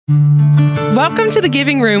Welcome to the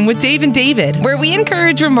Giving Room with Dave and David, where we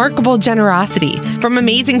encourage remarkable generosity, from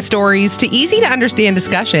amazing stories to easy to understand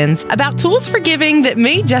discussions about tools for giving that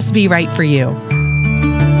may just be right for you.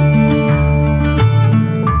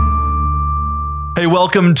 Hey,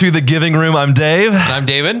 welcome to the Giving Room. I'm Dave. I'm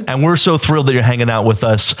David. And we're so thrilled that you're hanging out with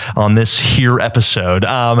us on this here episode.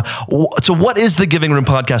 So what is the Giving Room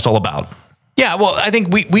podcast all about? Yeah, well, I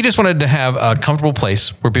think we just wanted to have a comfortable place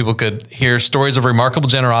where people could hear stories of remarkable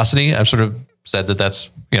generosity. I've sort of said that that's,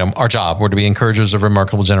 our job. We're to be encouragers of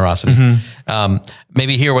remarkable generosity. Mm-hmm.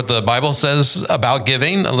 Maybe hear what the Bible says about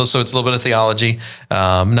giving. So it's a little bit of theology,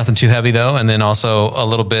 nothing too heavy though. And then also a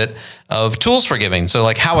little bit of tools for giving. So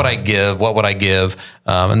like, how would I give? What would I give?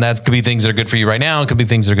 And that could be things that are good for you right now. It could be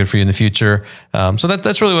things that are good for you in the future. So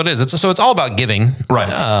that's really what it is. It's all about giving.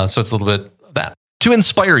 Right. So it's a little bit of that. To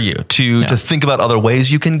inspire you to think about other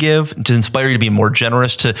ways you can give, to inspire you to be more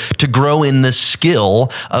generous, to grow in the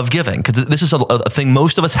skill of giving. Because this is a thing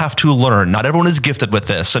most of us have to learn. Not everyone is gifted with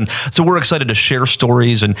this. And so we're excited to share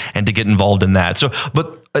stories and to get involved in that.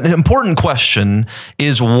 But an important question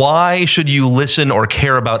is, why should you listen or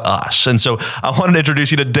care about us? And so I wanted to introduce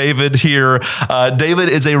you to David here. David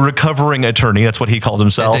is a recovering attorney. That's what he calls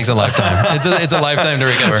himself. It takes a lifetime. It's a lifetime to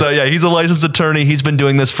recover. So yeah, he's a licensed attorney. He's been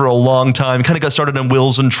doing this for a long time. Kind of got started in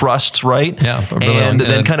wills and trusts, right? Yeah. And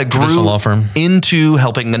then kind of grew law firm into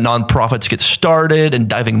helping the nonprofits get started and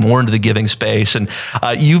diving more into the giving space. And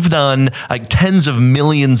you've done like tens of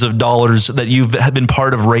millions of dollars that you've been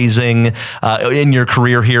part of raising in your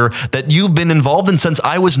career here, that you've been involved in since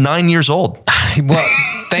I was 9 years old. Well,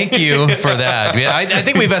 thank you for that. Yeah, I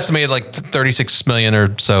think we've estimated like 36 million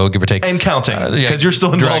or so, give or take. And counting, because you're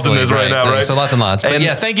still involved in this right now, right? So lots and lots. But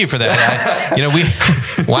yeah, thank you for that.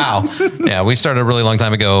 We started a really long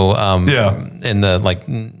time ago in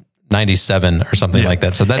the 97 or something like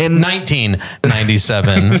that. So that's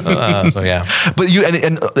 1997. So yeah. But you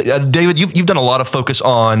and David, you've done a lot of focus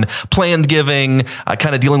on planned giving,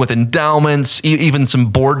 kind of dealing with endowments, even some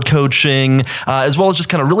board coaching, as well as just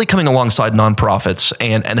kind of really coming alongside nonprofits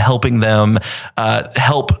and helping them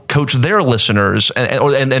help coach their listeners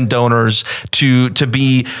and donors to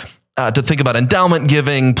be. To think about endowment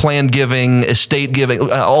giving, planned giving, estate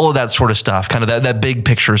giving, all of that sort of stuff, kind of that big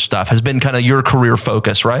picture stuff has been kind of your career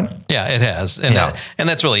focus, right? Yeah, it has. And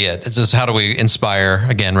that's really it. It's just, how do we inspire,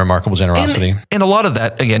 again, remarkable generosity? And a lot of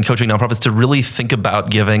that, again, coaching nonprofits to really think about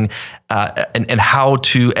giving and how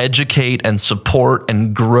to educate and support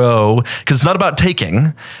and grow. Because it's not about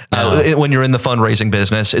taking when you're in the fundraising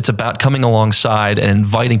business. It's about coming alongside and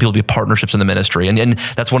inviting people to be partnerships in the ministry. And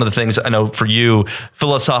that's one of the things I know for you,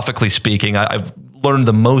 philosophically speaking, I've learned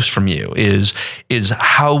the most from you is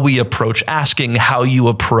how we approach asking, how you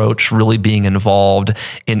approach really being involved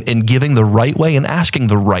in giving the right way and asking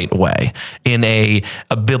the right way in a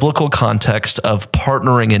biblical context of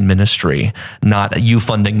partnering in ministry, not you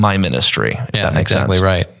funding my ministry. If that makes exactly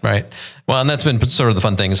sense. Right. Well, and that's been sort of the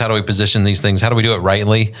fun thing, is how do we position these things? How do we do it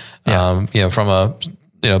rightly? From a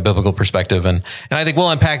biblical perspective. And I think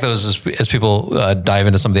we'll unpack those as people dive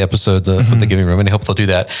into some of the episodes of the Giving Room, and I hope they'll do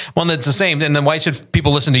that. One that's the same. And then why should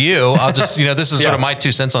people listen to you? I'll just, this is sort of my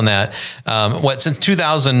 2 cents on that. Since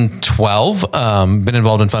 2012, been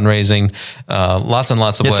involved in fundraising, lots and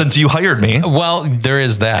lots of since you hired me. Well, there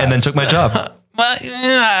is that. And then took my job. Well,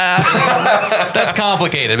 that's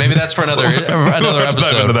complicated. Maybe that's for another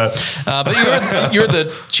episode. But you're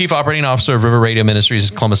the chief operating officer of River Radio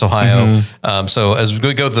Ministries, Columbus, Ohio. Mm-hmm. So as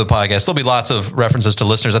we go through the podcast, there'll be lots of references to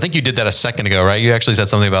listeners. I think you did that a second ago, right? You actually said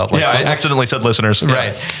something about I accidentally said listeners.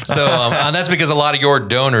 Right. So that's because a lot of your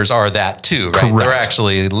donors are that too, right? Correct. They're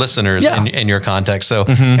actually listeners in your context. So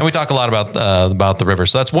and we talk a lot about the river.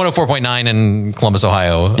 So that's 104.9 in Columbus,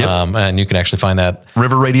 Ohio. Yep. And you can actually find that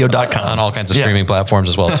riverradio.com on all kinds of streaming platforms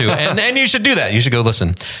as well too. And you should do that. You should go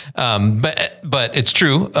listen. But it's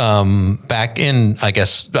true. Back in, I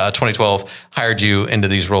guess, 2012, hired you into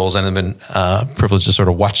these roles and have been privileged to sort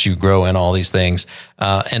of watch you grow in all these things.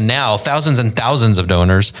 And now thousands and thousands of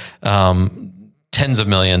donors, tens of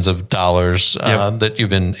millions of dollars that you've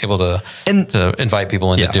been able to invite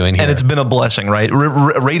people into doing here. And it's been a blessing, right?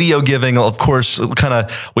 Radio giving, of course,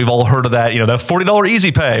 we've all heard of that, that $40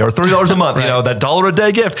 easy pay or $30 a month, right. That $1 a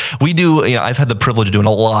day gift. We do, I've had the privilege of doing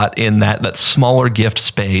a lot in that smaller gift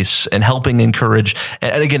space and helping encourage.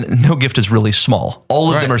 And again, no gift is really small.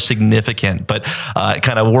 All of them are significant, but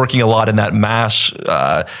kind of working a lot in that mass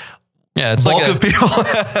Yeah, it's bulk like of people,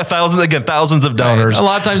 thousands of donors. Right. A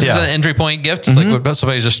lot of times it's an entry point gift. It's like what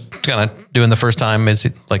somebody's just kind of doing the first time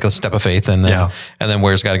is like a step of faith, and then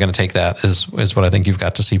where's God going to take that is what I think you've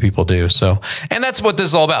got to see people do. So, and that's what this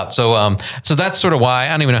is all about. So, so that's sort of why I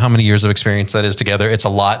don't even know how many years of experience that is together. It's a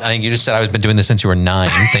lot. I think you just said I've been doing this since you were 9.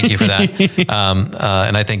 Thank you for that.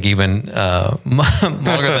 And I think even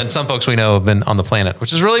longer than some folks we know have been on the planet,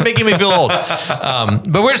 which is really making me feel old.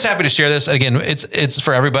 But we're just happy to share this. Again, it's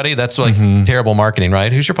for everybody. That's like terrible marketing,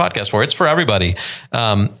 right? Who's your podcast for? It's for everybody.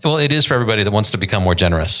 Well, it is for everybody that wants to become more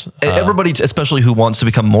generous. Everybody, especially who wants to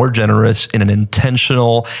become more generous in an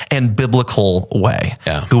intentional and biblical way.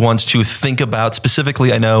 Yeah. Who wants to think about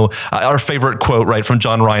specifically, I know our favorite quote, right, from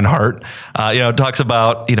John Reinhardt, talks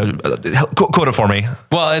about, quote it for me.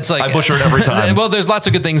 Well, it's like, I butcher it every time. Well, there's lots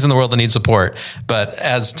of good things in the world that need support, but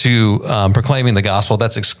as to proclaiming the gospel,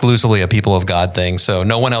 that's exclusively a people of God thing. So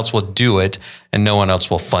no one else will do it and no one else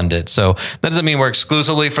will fund it. So that doesn't mean we're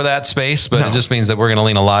exclusively for that space, but it just means that we're going to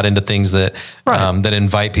lean a lot into things that that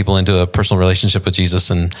invite people into a personal relationship with Jesus,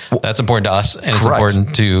 and that's important to us, and it's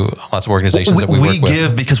important to lots of organizations that we work with. We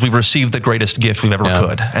give because we've received the greatest gift we've ever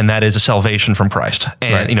could, and that is a salvation from Christ.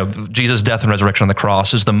 And Jesus' death and resurrection on the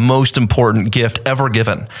cross is the most important gift ever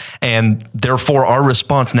given, and therefore our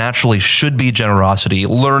response naturally should be generosity,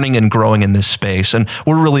 learning and growing in this space. And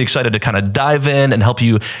we're really excited to kind of dive in and help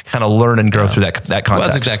you kind of learn and grow through that context. Well,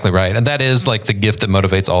 that's exactly right. And that is like the gift that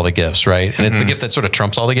motivates all the gifts, right? And it's the gift that sort of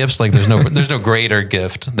trumps all the gifts. Like there's no greater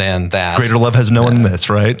gift than that. Greater love has no one than this,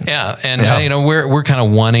 right? Yeah. And we're kind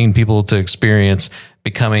of wanting people to experience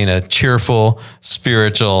becoming a cheerful,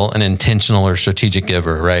 spiritual, and intentional or strategic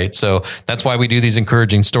giver, right? So that's why we do these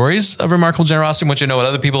encouraging stories of remarkable generosity, once you know what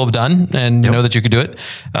other people have done and you know that you could do it.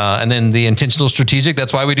 And then the intentional strategic,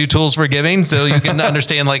 that's why we do tools for giving. So you can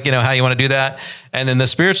understand how you want to do that. And then the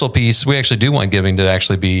spiritual piece, we actually do want giving to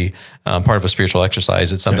actually be part of a spiritual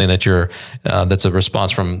exercise. It's something that that's a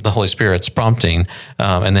response from the Holy Spirit's prompting.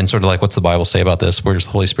 And then sort of like, what's the Bible say about this? Where's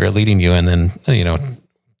the Holy Spirit leading you? And then,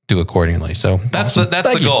 do accordingly. So that's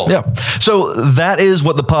the goal. Yeah. So that is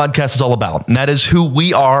what the podcast is all about. And that is who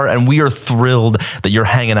we are. And we are thrilled that you're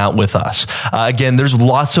hanging out with us. Again, there's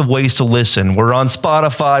lots of ways to listen. We're on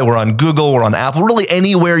Spotify, we're on Google, we're on Apple, really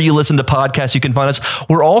anywhere you listen to podcasts, you can find us.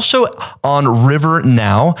 We're also on River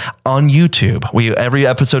Now on YouTube. Every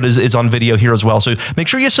episode is on video here as well. So make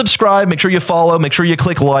sure you subscribe, make sure you follow, make sure you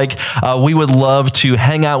click like. We would love to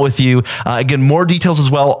hang out with you. Again, more details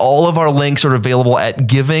as well. All of our links are available at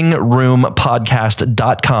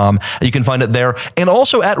givingroompodcast.com. You can find it there, and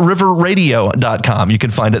also at riverradio.com. You can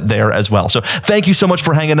find it there as well. So thank you so much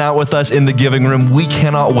for hanging out with us in the Giving Room. We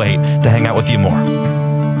cannot wait to hang out with you more.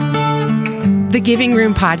 The Giving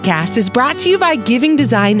Room podcast is brought to you by Giving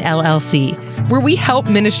Design LLC, where we help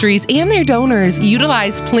ministries and their donors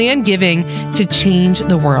utilize planned giving to change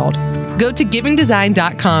the world. Go to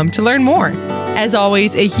givingdesign.com to learn more. As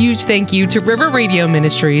always, a huge thank you to River Radio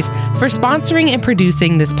Ministries for sponsoring and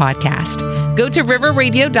producing this podcast. Go to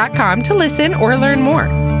riverradio.com to listen or learn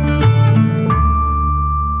more.